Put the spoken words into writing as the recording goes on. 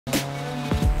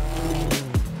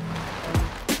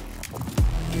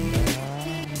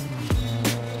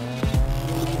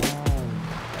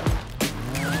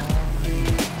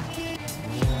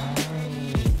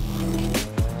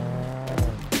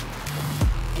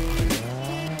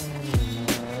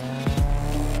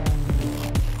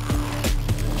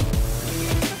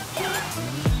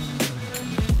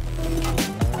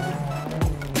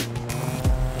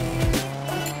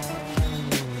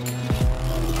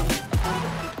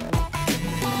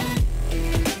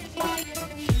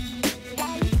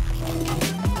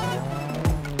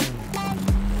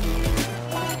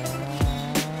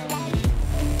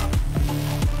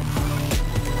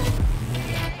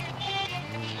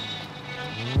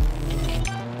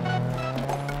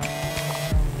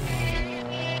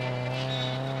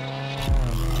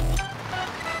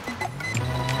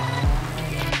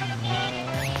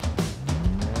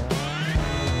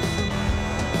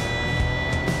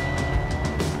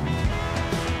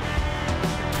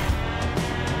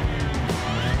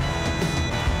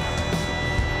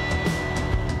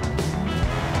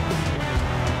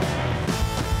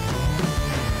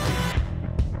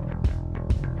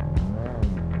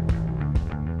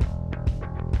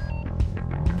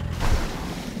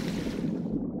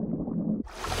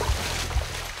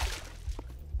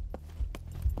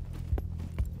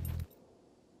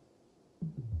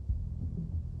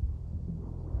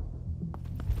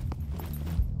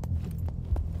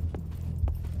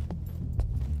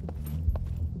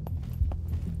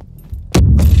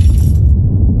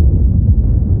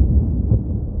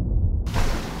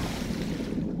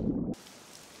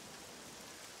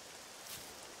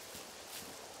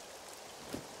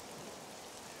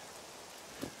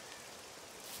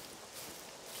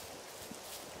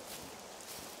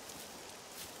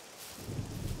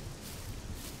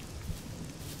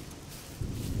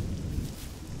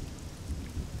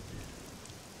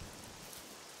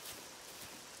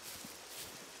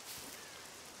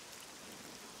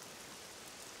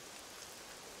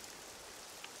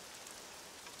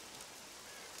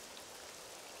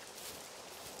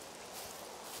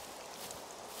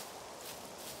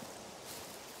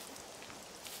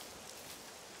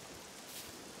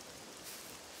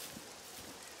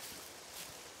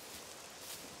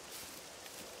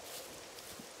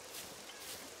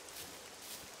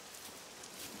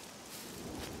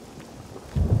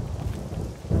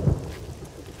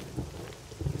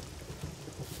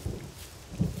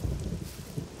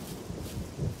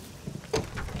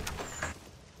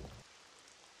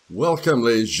Welcome,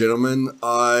 ladies and gentlemen.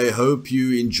 I hope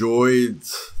you enjoyed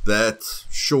that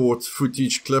short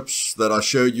footage clips that I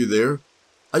showed you there.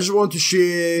 I just want to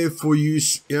share for you,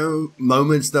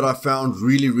 moments that I found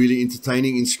really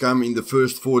entertaining in Scum in the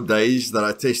first 4 days that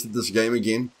I tested this game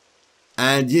again.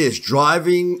 And yes,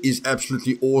 driving is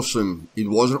absolutely awesome.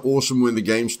 It wasn't awesome when the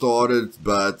game started,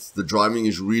 but the driving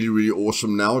is really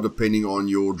awesome now, depending on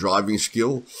your driving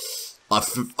skill.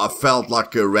 I felt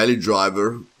like a rally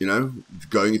driver,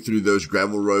 going through those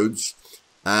gravel roads.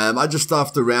 I just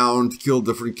stuffed around, killed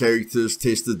different characters,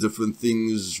 tested different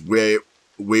things where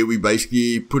we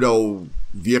basically put our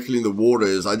vehicle in the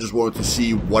waters. I just wanted to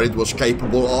see what it was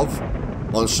capable of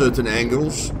on certain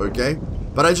angles, okay?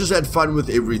 But I just had fun with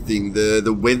everything.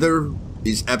 The weather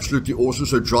is absolutely awesome.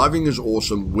 So driving is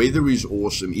awesome, weather is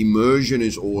awesome, immersion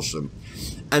is awesome.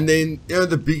 And then,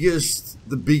 the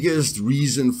biggest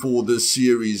reason for this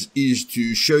series is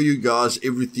to show you guys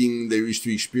everything there is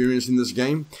to experience in this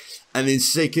game. And then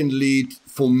secondly,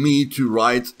 for me to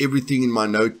write everything in my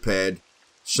notepad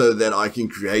so that I can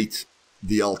create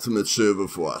the ultimate server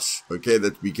for us, okay,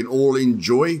 that we can all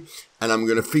enjoy. And I'm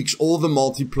going to fix all the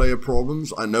multiplayer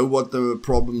problems. I know what the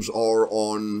problems are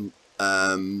on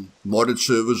modded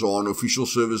servers or on official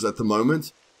servers at the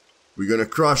moment. We're going to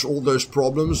crush all those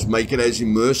problems, make it as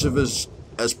immersive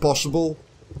as possible,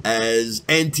 as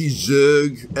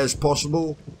anti-zerg as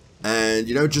possible, and,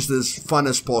 just as fun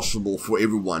as possible for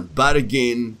everyone. But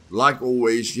again, like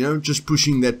always, just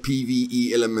pushing that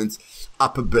PvE element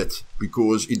up a bit,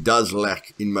 because it does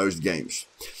lack in most games.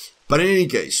 But in any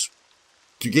case,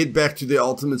 to get back to the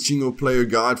ultimate single player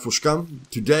guide for Scum,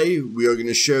 today we are going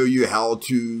to show you how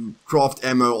to craft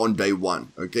ammo on day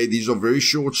one. Okay, these are very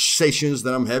short sessions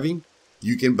that I'm having.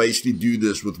 You can basically do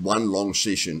this with one long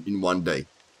session in one day.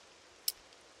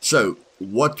 So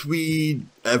what we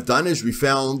have done is we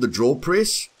found the drill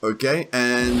press, okay,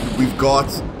 and we've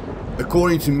got,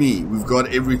 according to me, we've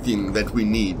got everything that we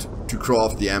need to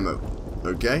craft the ammo,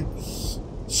 okay?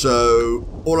 So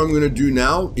all I'm going to do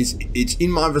now is, it's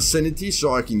in my vicinity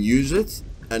so I can use it,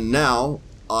 and now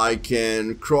I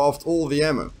can craft all the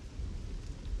ammo.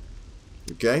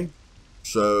 Okay,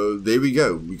 so there we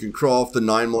go. We can craft the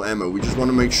 9mm ammo. We just want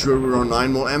to make sure we're on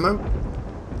 9mm ammo,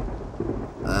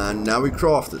 and now we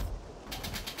craft it.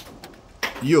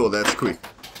 Yo, that's quick.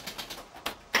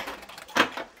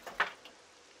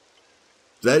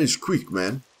 That is quick,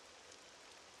 man.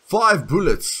 5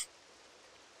 bullets.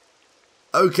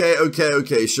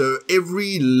 Okay, so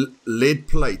every lead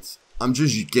plate, I'm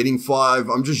just getting 5,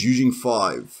 I'm just using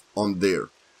 5 on there.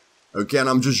 Okay, and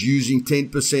I'm just using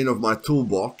 10% of my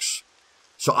toolbox.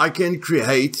 So I can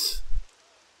create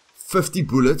 50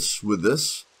 bullets with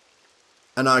this,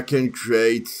 and I can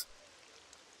create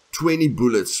 20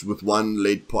 bullets with 1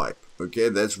 lead pipe. Okay,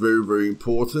 that's very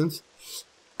important.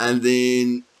 And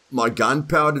then my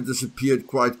gunpowder disappeared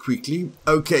quite quickly.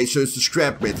 Okay, so it's the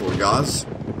scrap metal, guys.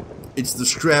 It's the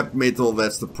scrap metal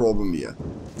that's the problem here.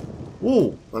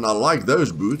 Oh, and I like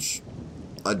those boots.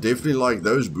 I definitely like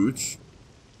those boots.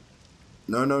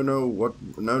 No, what?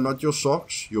 No, not your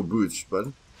socks, your boots,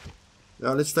 bud. Yeah,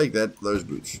 let's take those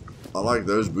boots. I like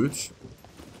those boots.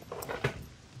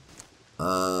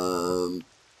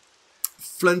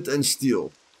 Flint and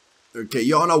steel. Okay,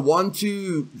 yeah, and I want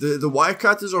to... The wire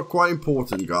cutters are quite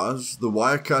important, guys. The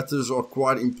wire cutters are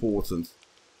quite important.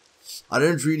 I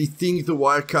don't really think the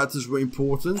wire cutters were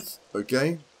important,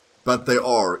 okay? But they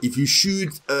are. If you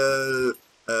shoot a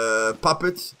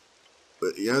puppet,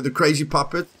 the crazy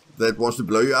puppet that wants to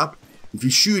blow you up, if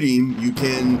you shoot him, you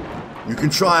can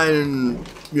try and,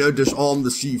 disarm the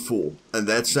C4. And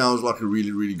that sounds like a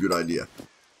really good idea.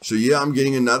 So yeah, I'm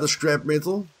getting another scrap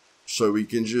metal, so we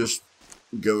can just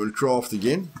go and craft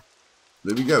again.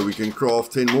 There we go, we can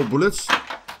craft 10 more bullets.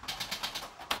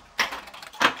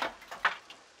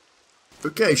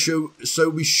 Okay, so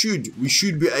we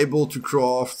should be able to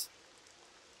craft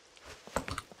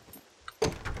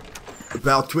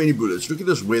about 20 bullets. Look at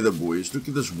this weather, boys. Look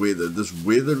at this weather. This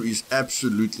weather is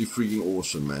absolutely freaking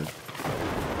awesome, man.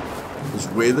 This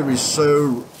weather is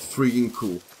so freaking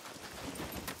cool.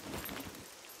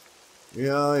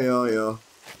 Yeah.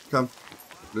 Come,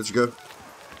 let's go.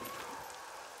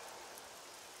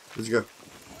 Let's go.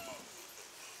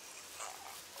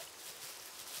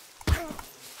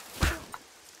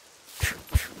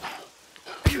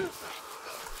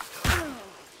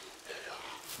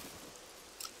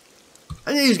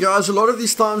 And yes, guys, a lot of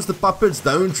these times the puppets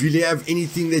don't really have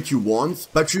anything that you want.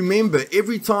 But remember,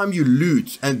 every time you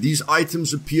loot and these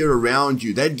items appear around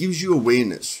you, that gives you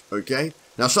awareness, okay?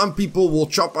 Now, some people will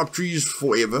chop up trees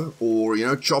forever or,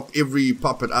 chop every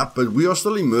puppet up. But we are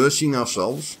still immersing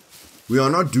ourselves. We are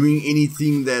not doing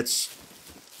anything that's,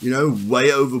 you know,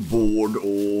 way overboard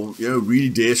or, you know, really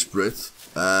desperate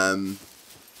to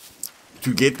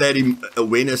get that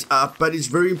awareness up. But it's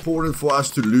very important for us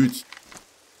to loot,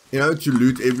 you know, to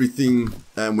loot everything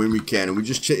when we can. And we're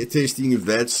just testing if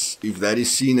that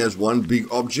is seen as one big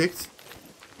object.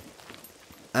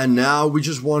 And now we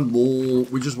just want more.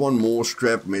 We just want more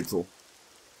scrap metal.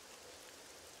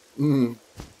 Some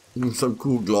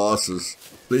cool glasses.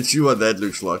 Let's see what that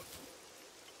looks like.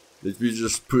 Let me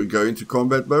just go into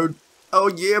combat mode. Oh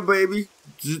yeah, baby.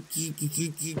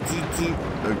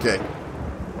 Okay.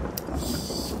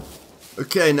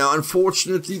 Okay, now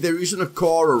unfortunately there isn't a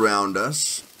car around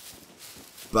us.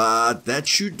 But that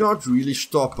should not really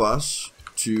stop us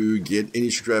to get any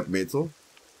scrap metal.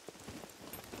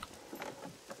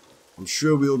 I'm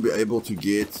sure we'll be able to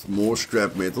get more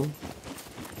scrap metal.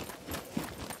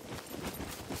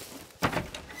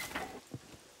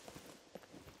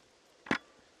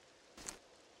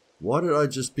 What did I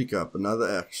just pick up? Another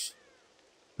axe.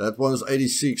 That one's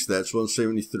 86, that's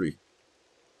 173.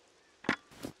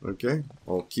 Okay,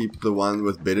 I'll keep the one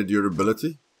with better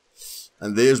durability.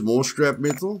 And there's more scrap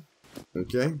metal.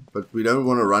 Okay, but we don't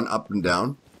want to run up and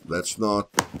down. That's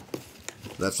not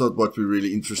what we're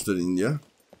really interested in here.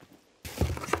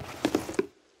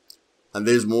 And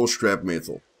there's more scrap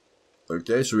metal.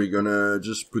 Okay, so we're gonna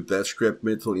just put that scrap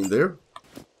metal in there.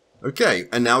 Okay,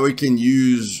 and now we can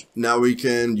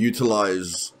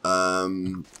utilize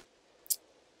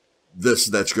this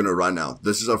that's gonna run out.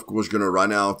 This is of course gonna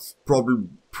run out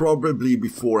probably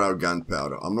before our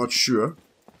gunpowder. I'm not sure,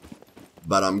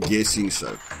 but I'm guessing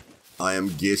so. I am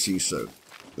guessing so.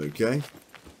 Okay.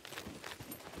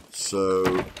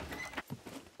 So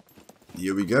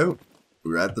here we go.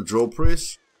 We're at the drill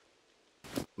press.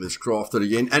 Let's craft it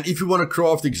again. And if you want to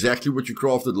craft exactly what you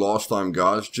crafted last time,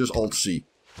 guys, just Alt C.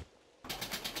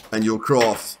 And you'll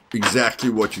craft exactly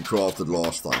what you crafted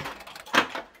last time.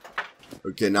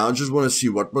 Okay, now I just want to see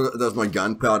what does my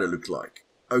gunpowder look like.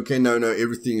 Okay, no,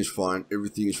 everything is fine.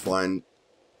 Everything is fine.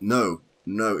 No,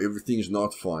 everything is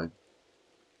not fine.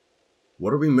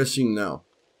 What are we missing now?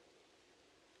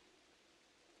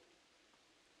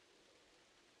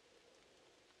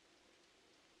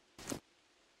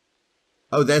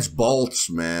 Oh, that's bolts,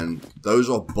 man. Those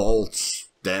are bolts.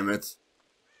 Damn it.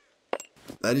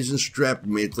 That isn't scrap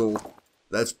metal.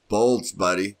 That's bolts,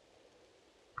 buddy.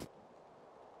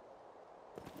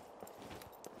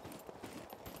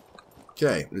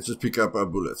 Okay, let's just pick up our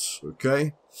bullets.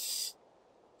 Okay.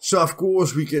 So, of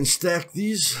course, we can stack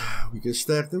these. We can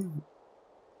stack them.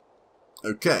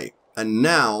 Okay. And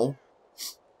now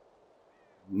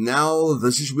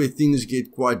this is where things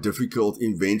get quite difficult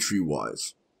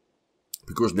inventory-wise.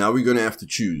 Because now we're going to have to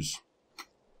choose.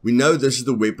 We know this is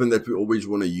the weapon that we always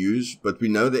want to use, but we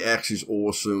know the axe is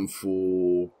awesome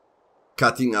for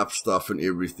cutting up stuff and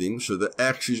everything. So the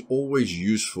axe is always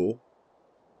useful.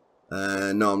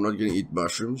 No, I'm not going to eat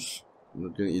mushrooms. I'm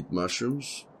not going to eat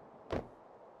mushrooms.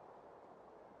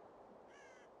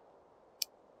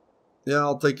 Yeah,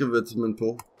 I'll take a vitamin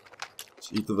pill.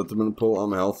 Let's eat the vitamin pill.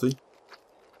 I'm healthy.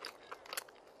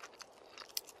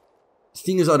 The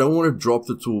thing is, I don't want to drop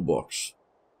the toolbox.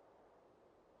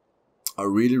 I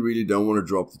really don't want to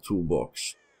drop the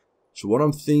toolbox. So what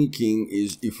I'm thinking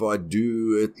is if I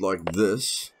do it like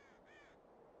this,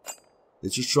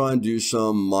 let's just try and do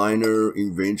some minor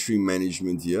inventory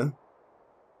management here.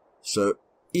 So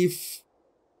if,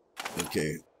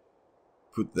 okay,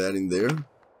 put that in there.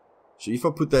 So if I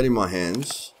put that in my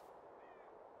hands,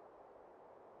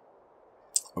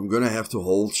 I'm going to have to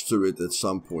holster it at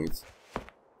some point.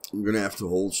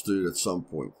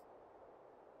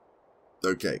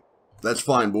 Okay. That's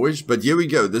fine, boys. But here we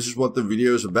go. This is what the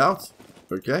video is about.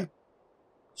 Okay.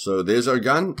 So there's our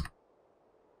gun.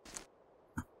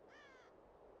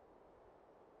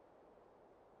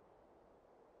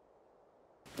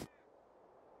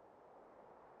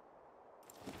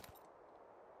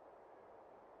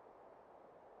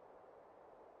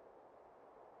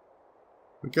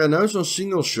 Okay, now it's on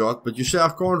single shot, but you say I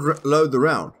can't load the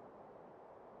round.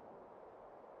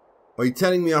 Are you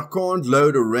telling me I can't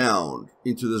load a round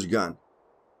into this gun?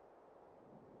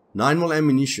 9mm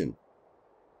ammunition.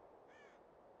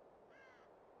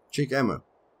 Check ammo.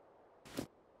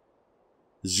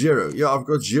 0. Yeah, I've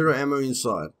got 0 ammo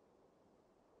inside.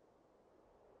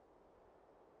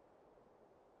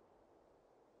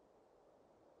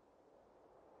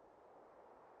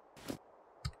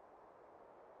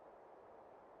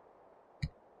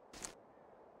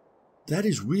 That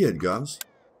is weird, guys.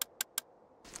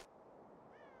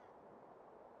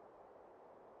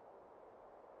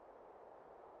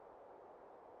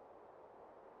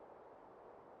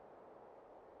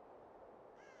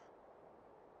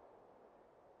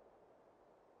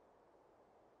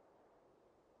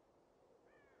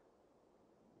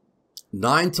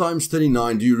 9 times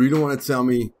 39, do you really want to tell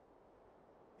me?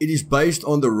 It is based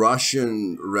on the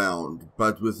Russian round,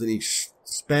 but with an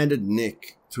expanded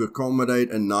neck to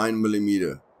accommodate a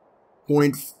 9mm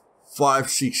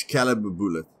 .56 caliber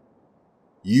bullet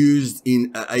used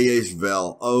in a AS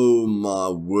Val. Oh my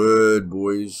word,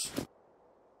 boys.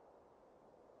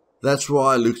 That's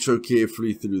why I looked so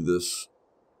carefully through this.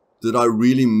 Did I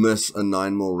really miss a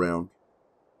 9mm round?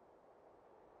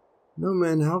 No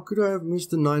man, how could I have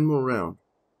missed a 9mm round?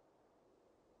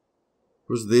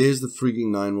 Because there's the freaking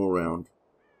 9mm round.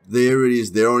 There it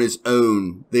is, there on its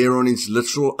own. There on its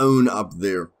literal own up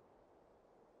there.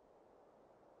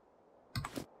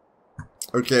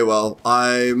 Okay, well,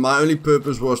 my only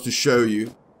purpose was to show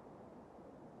you.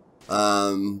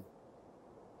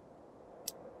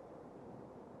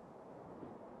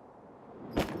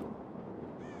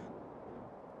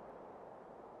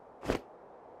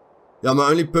 Yeah, my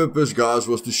only purpose, guys,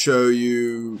 was to show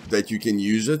you that you can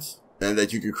use it and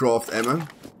that you can craft ammo.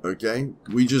 Okay,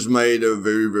 we just made a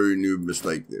very, very noob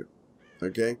mistake there.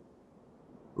 Okay,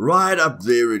 right up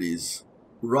there it is.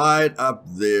 Right up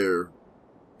there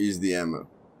is the ammo.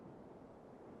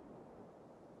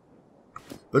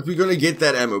 But we're gonna get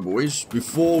that ammo, boys.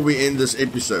 Before we end this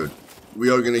episode,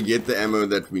 we are gonna get the ammo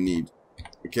that we need.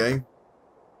 Okay,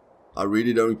 I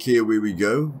really don't care where we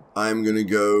go. I'm gonna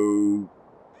go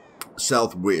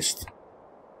southwest.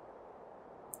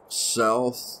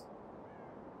 Southwest.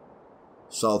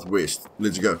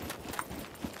 Let's go.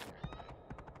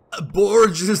 A boar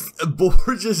just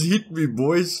hit me,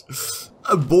 boys.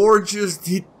 A boar just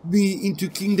hit me into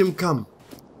Kingdom Come.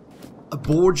 A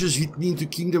boar just hit me into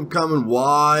Kingdom Come, and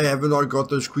why haven't I got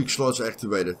those quick slots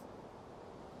activated?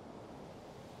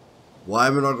 Why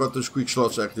haven't I got those quick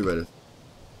slots activated?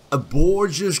 A boar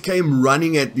just came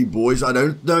running at me, boys. I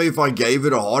don't know if I gave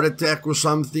it a heart attack or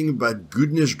something, but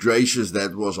goodness gracious,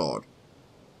 that was hard.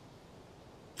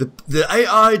 The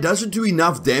AI doesn't do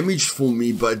enough damage for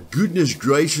me, but goodness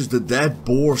gracious, did that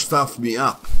boar stuff me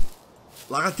up.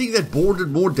 Like, I think that boar did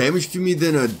more damage to me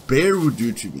than a bear would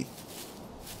do to me.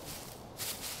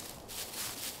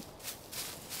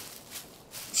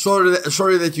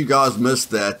 Sorry that you guys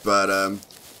missed that, but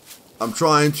I'm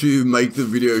trying to make the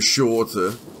video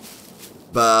shorter.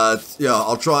 But yeah,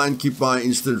 I'll try and keep my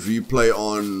instant replay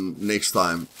on next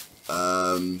time.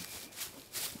 I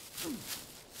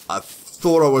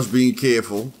thought I was being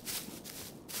careful,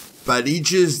 but he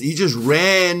just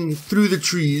ran through the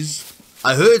trees.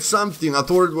 I heard something, I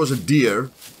thought it was a deer,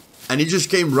 and he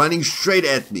just came running straight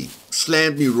at me,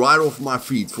 slammed me right off my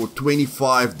feet for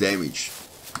 25 damage.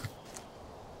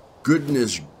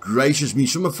 Goodness gracious me.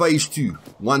 Some of phase 2,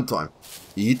 one time.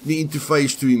 He hit me into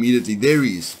phase 2 immediately. There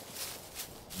he is.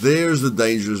 There's the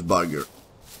dangerous bugger.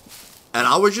 And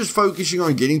I was just focusing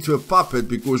on getting to a puppet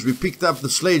because we picked up the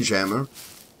sledgehammer.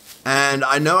 And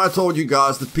I know I told you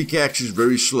guys the pickaxe is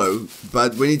very slow,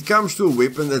 but when it comes to a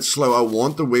weapon that's slow, I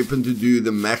want the weapon to do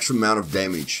the max amount of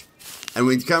damage. And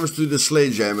when it comes to the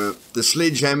sledgehammer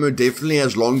definitely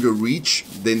has longer reach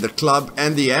than the club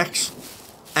and the axe.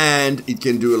 And it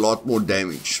can do a lot more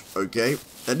damage, okay?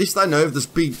 At least I know if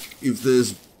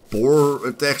this boar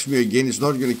attacks me again, it's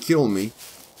not going to kill me.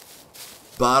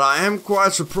 But I am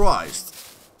quite surprised.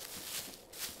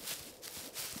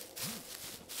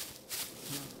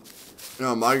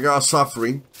 Now, my guy's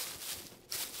suffering.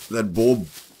 That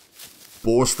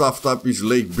boar stuffed up his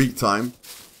leg big time.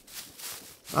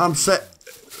 I'm set.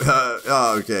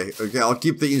 Okay, I'll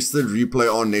keep the instant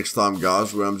replay on next time,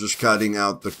 guys, where I'm just cutting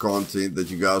out the content that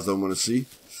you guys don't want to see.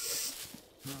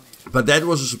 But that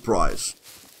was a surprise.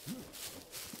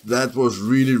 That was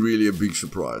really, really a big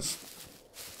surprise.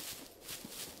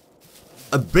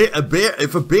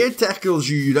 If a bear tackles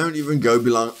you, you don't even go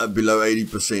below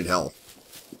 80% health.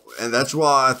 And that's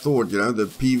why I thought, you know, the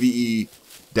PvE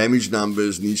damage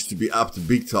numbers needs to be upped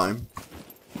big time.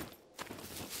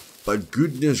 But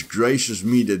goodness gracious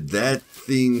me, did that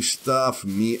thing stuff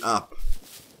me up.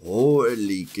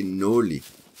 Holy cannoli.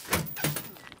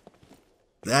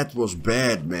 That was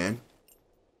bad, man.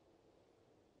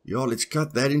 Yo, let's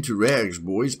cut that into rags,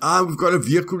 boys. Ah, we've got a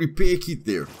vehicle repair kit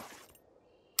there.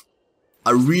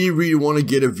 I really, really want to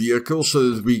get a vehicle so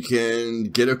that we can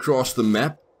get across the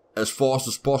map as fast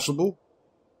as possible.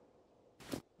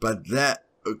 But that,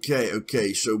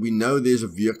 okay, so we know there's a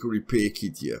vehicle repair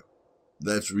kit here.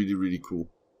 That's really, really cool.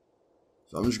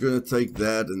 So I'm just going to take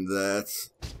that and that.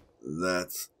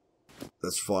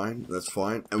 That's fine, that's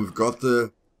fine. And we've got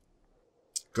the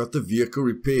vehicle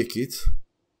repair kit.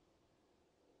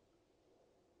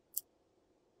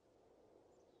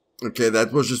 Okay,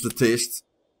 that was just a test.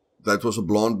 That was a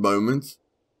blonde moment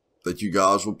that you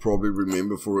guys will probably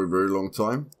remember for a very long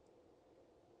time.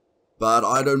 But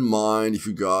I don't mind if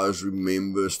you guys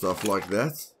remember stuff like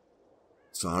that.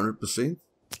 It's 100%.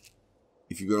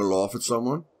 If you're going to laugh at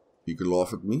someone, you can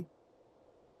laugh at me.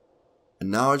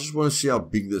 And now I just want to see how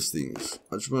big this thing is.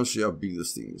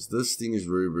 This thing is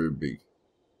very, very big.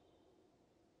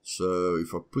 So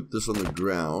if I put this on the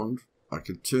ground, I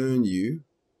can turn you.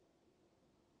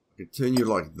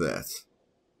 Like that.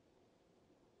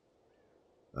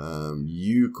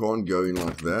 You can't go in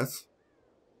like that.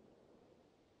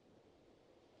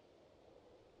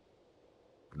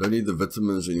 I don't need the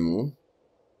vitamins anymore.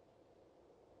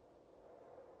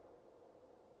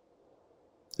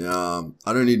 Yeah,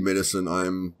 I don't need medicine.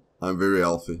 I'm very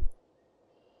healthy.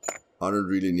 I don't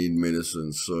really need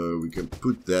medicine, so we can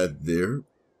put that there.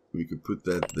 We can put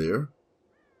that there.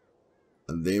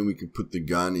 And then we can put the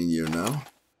gun in here now.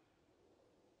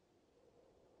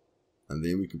 And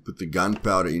then we can put the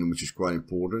gunpowder in, which is quite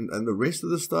important. And the rest of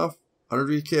the stuff, I don't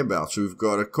really care about. So we've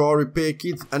got a car repair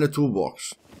kit and a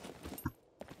toolbox.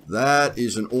 That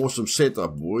is an awesome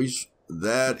setup, boys.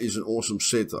 That is an awesome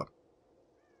setup.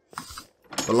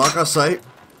 But like I say,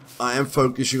 I am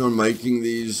focusing on making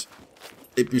these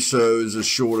episodes as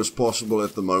short as possible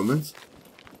at the moment.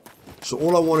 So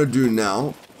all I want to do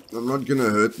now, I'm not going to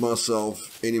hurt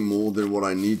myself any more than what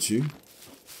I need to.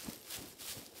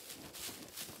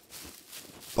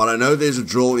 But I know there's a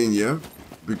drill in here,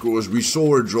 because we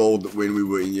saw a drill when we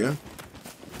were in here.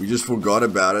 We just forgot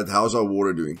about it. How's our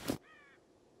water doing?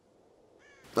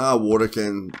 Our water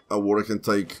can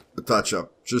take a touch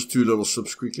up. Just 2 little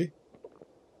sips quickly.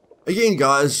 Again,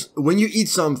 guys, when you eat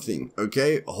something,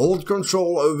 okay, hold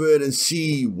control over it and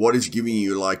see what it's giving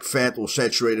you, like fat or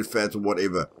saturated fat or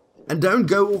whatever. And don't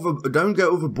go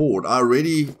overboard. I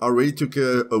already took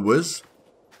a whiz.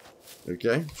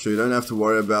 Okay, so you don't have to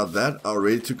worry about that. I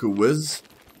already took a whiz,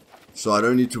 so I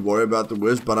don't need to worry about the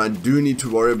whiz, but I do need to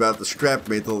worry about the scrap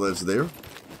metal that's there.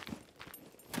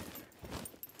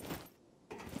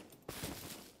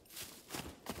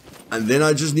 And then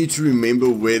I just need to remember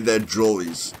where that drill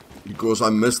is, because I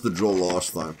missed the drill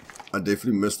last time. I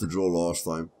definitely missed the drill last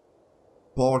time.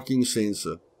 Parking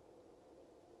sensor.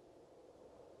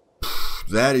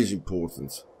 That is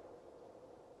important.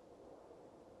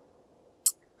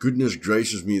 Goodness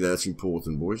gracious me, that's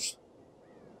important, boys.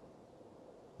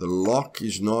 The lock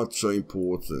is not so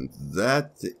important.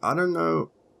 That, I don't know.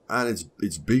 And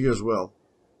it's big as well.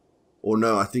 Or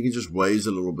no, I think it just weighs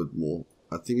a little bit more.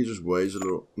 I think it just weighs a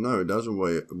little. No, it doesn't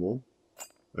weigh more.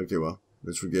 Okay, well,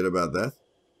 let's forget about that.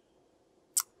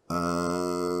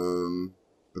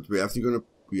 But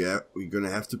we're gonna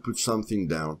have to put something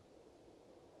down.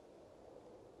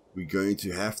 We're going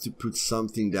to have to put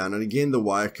something down. And again, the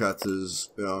wire cutters.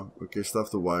 Yeah, okay,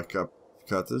 stuff the wire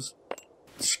cutters.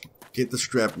 Get the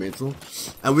scrap metal.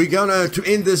 And we're gonna, to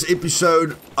end this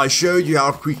episode, I showed you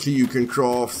how quickly you can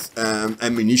craft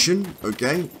ammunition,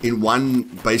 okay,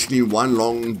 basically in one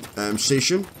long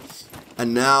session.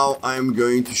 And now I'm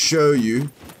going to show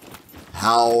you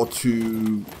how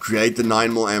to create the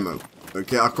 9mm ammo.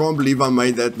 Okay, I can't believe I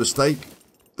made that mistake.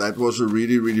 That was a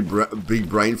really, really big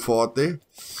brain fart there.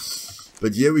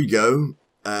 But here we go.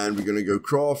 And we're gonna go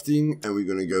crafting, and we're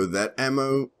gonna go that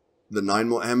ammo, the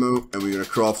 9mm ammo, and we're going to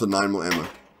craft the 9mm ammo.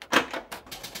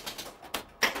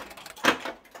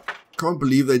 Can't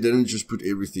believe they didn't just put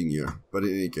everything here, but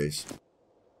in any case.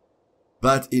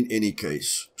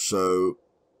 So,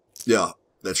 yeah,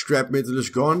 that scrap metal is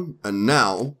gone, and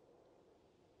now,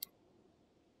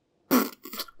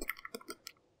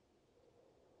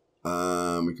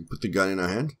 we can put the gun in our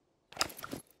hand.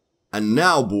 And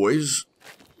now, boys,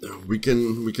 we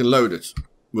can load it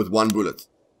with 1 bullet.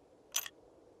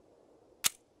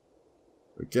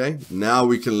 Okay, now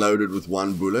we can load it with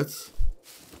 1 bullet.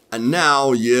 And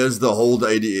now here's the hold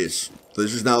ADS.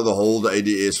 This is now the hold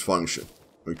ADS function.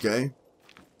 Okay.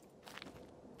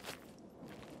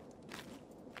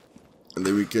 And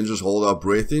then we can just hold our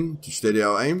breath in to steady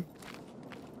our aim.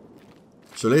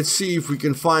 So let's see if we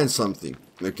can find something.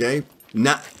 Okay.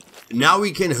 Now we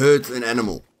can hurt an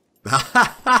animal.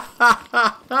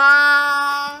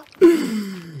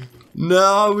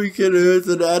 Now we can hurt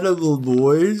an animal,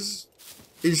 boys.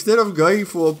 Instead of going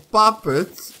for a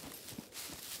puppet,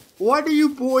 why do you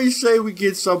boys say we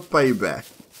get some payback?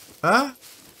 Huh?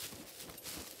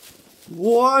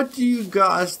 What do you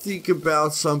guys think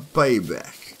about some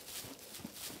payback?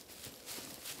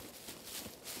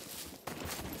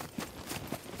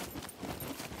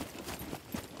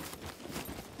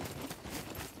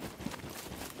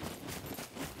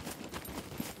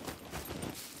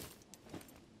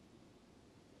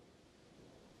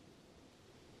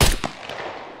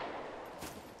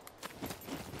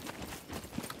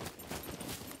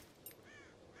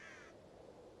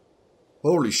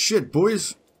 Holy shit,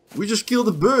 boys. We just killed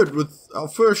a bird with our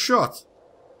first shot.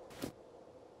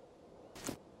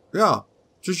 Yeah.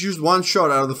 Just used one shot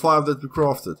out of the 5 that we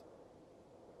crafted.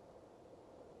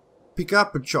 Pick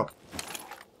up and chop.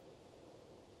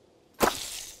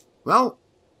 Well.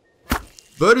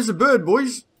 Bird is a bird,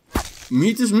 boys.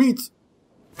 Meat is meat.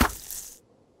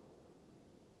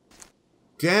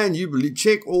 Can you believe...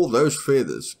 Check all those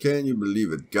feathers. Can you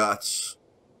believe it? Guts.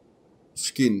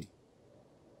 Skinned.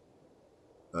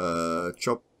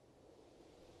 Chop.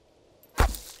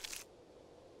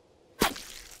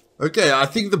 Okay, I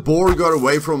think the boar got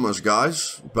away from us,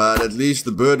 guys. But at least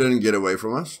the bird didn't get away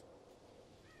from us.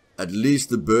 At least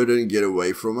the bird didn't get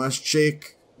away from us.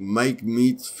 Check. Make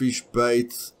meat, fish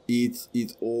bait, eat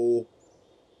all.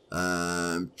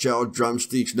 Chow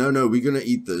drumsticks. No, we're gonna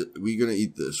eat this. We're gonna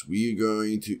eat this. We're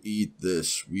going to eat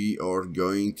this. We are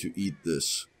going to eat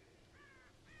this.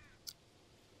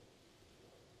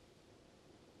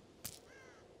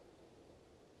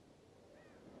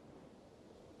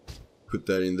 Put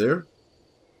that in there.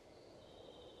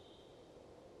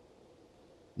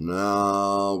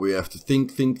 Now we have to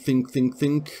think.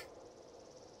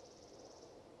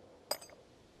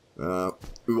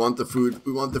 We want the food.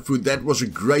 We want the food. That was a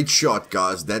great shot,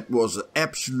 guys. That was an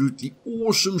absolutely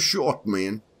awesome shot,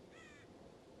 man.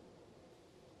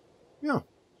 Yeah.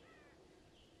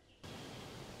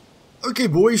 Okay,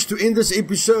 boys, to end this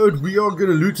episode, we are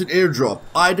gonna loot an airdrop.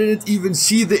 I didn't even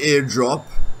see the airdrop.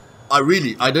 I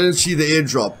didn't see the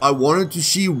airdrop. I wanted to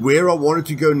see where I wanted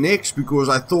to go next because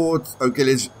I thought, okay,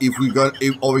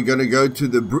 are we gonna go to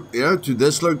the, to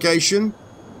this location,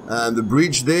 the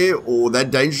bridge there, or that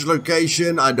dangerous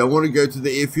location? I don't want to go to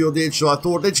the airfield yet, so I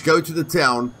thought let's go to the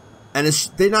town. And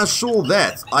then I saw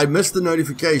that I missed the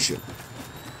notification.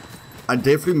 I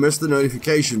definitely missed the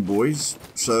notification, boys.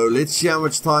 So let's see how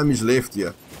much time is left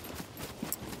here.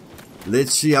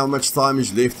 Let's see how much time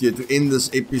is left here to end this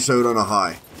episode on a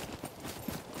high.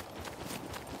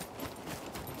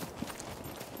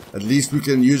 At least we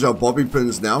can use our bobby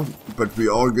pins now, but we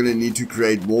are going to need to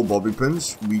create more bobby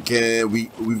pins.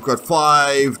 We've got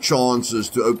 5 chances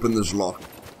to open this lock.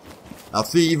 Our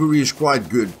thievery is quite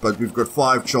good, but we've got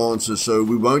 5 chances, so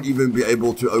we won't even be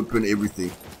able to open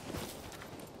everything.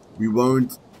 We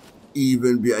won't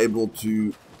even be able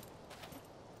to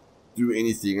do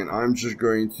anything, and I'm just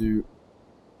going to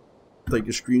take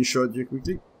a screenshot here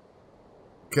quickly.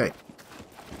 Okay.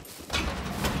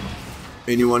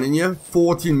 Anyone in here?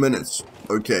 14 minutes.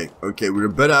 Okay, we're a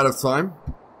bit out of time.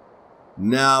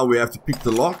 Now we have to pick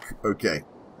the lock. Okay.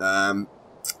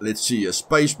 Let's see, a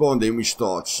spacebar and then we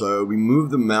start. So we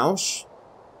move the mouse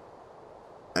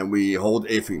and we hold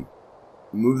F in.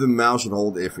 Move the mouse and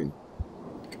hold F in.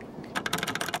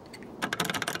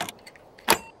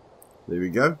 There we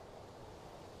go.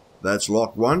 That's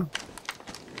lock 1.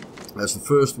 That's the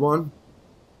first one.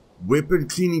 Weapon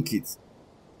cleaning kit.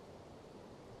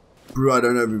 Bro, I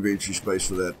don't have inventory space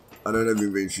for that. I don't have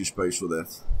inventory space for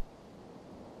that.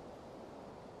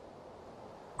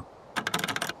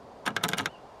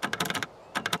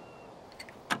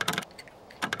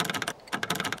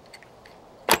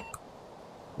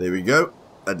 There we go.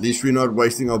 At least we're not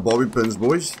wasting our bobby pins,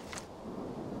 boys.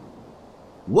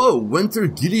 Whoa, winter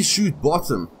ghillie suit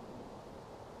bottom.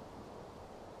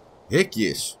 Heck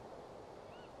yes.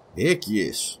 Heck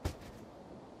yes.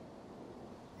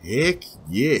 Heck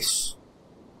yes.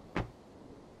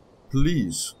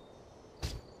 Please.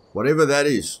 Whatever that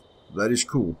is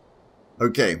cool.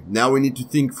 Okay, now we need to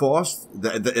think fast.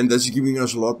 And this is giving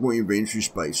us a lot more inventory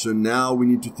space. So now we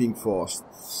need to think fast.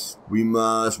 We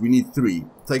need 3.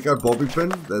 Take our bobby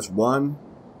pin. That's 1,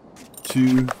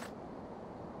 2,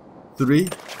 3.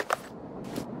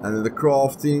 And then the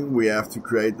crafting, we have to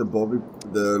create the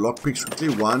lockpicks quickly.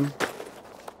 1,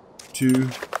 2,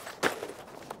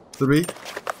 3.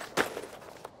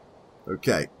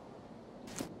 Okay.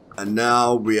 And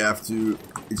now we have to,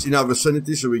 it's in our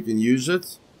vicinity so we can use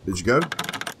it. Let's go.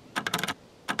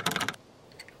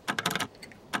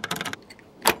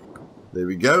 There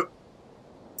we go.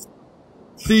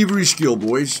 Thievery skill,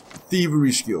 boys.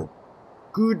 Thievery skill.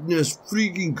 Goodness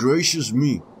freaking gracious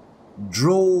me.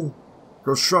 Drill,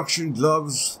 construction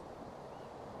gloves,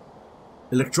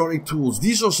 electronic tools.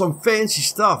 These are some fancy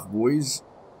stuff, boys.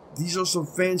 These are some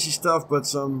fancy stuff, but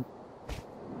some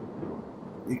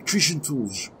electrician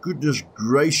tools. Goodness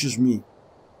gracious me.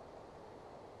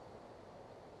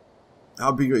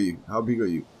 How big are you? How big are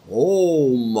you?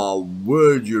 Oh my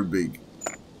word, you're big.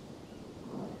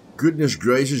 Goodness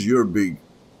gracious, you're big.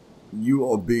 You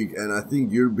are big, and I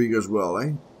think you're big as well,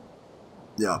 eh?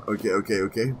 Yeah,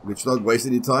 okay. Let's not waste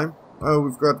any time. Oh,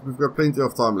 we've got plenty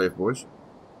of time left, boys.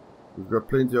 We've got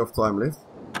plenty of time left.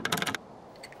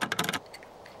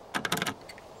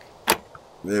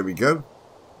 There we go.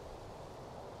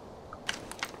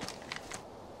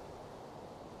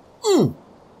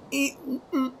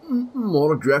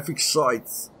 Holographic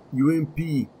sights.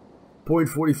 UMP.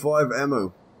 .45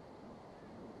 ammo.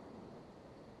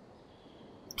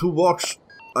 Toolbox.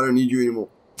 I don't need you anymore.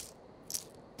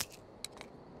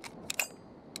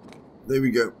 There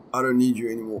we go. I don't need you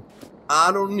anymore.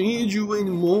 I don't need you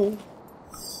anymore.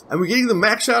 And we're getting the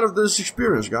max out of this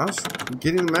experience, guys. We're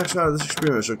getting the max out of this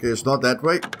experience. Okay, it's not that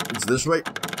way. It's this way.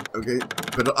 Okay,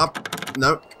 put it up.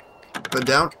 No. Put it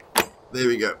down. There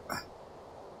we go.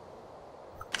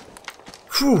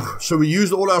 Whew. So we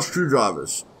used all our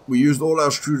screwdrivers. We used all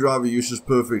our screwdriver uses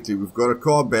perfectly. We've got a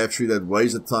car battery that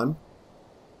weighs a ton.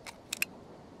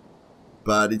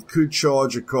 But it could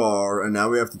charge a car, and now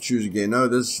we have to choose again. No,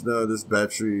 this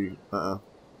battery.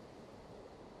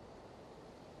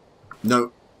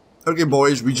 No. Okay,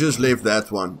 boys, we just left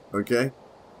that one. Okay.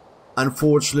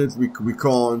 Unfortunately, we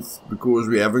can't because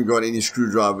we haven't got any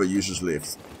screwdriver uses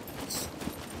left.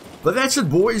 But that's it,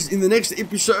 boys. In the next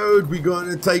episode, we're going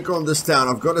to take on this town.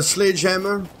 I've got a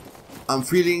sledgehammer. I'm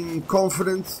feeling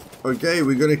confident. Okay,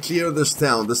 we're going to clear this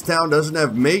town. This town doesn't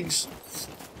have megs.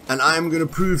 And I'm going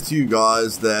to prove to you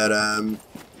guys that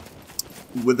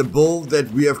with the build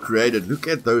that we have created, look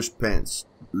at those pants.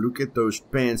 Look at those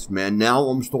pants, man. Now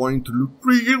I'm starting to look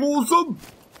freaking awesome.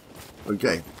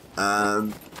 Okay.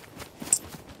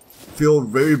 Feel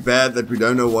very bad that we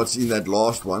don't know what's in that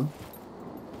last one.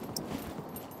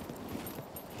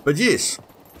 But yes.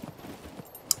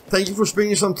 Thank you for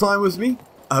spending some time with me.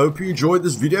 I hope you enjoyed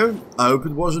this video. I hope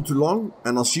it wasn't too long.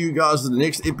 And I'll see you guys in the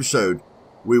next episode,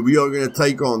 where we are going to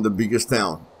take on the biggest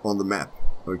town on the map.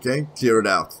 Okay? Clear it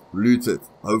out. Loot it.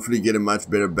 Hopefully get a much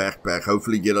better backpack.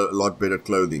 Hopefully get a lot better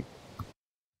clothing.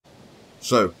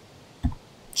 So,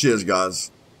 cheers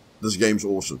guys. This game's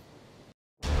awesome.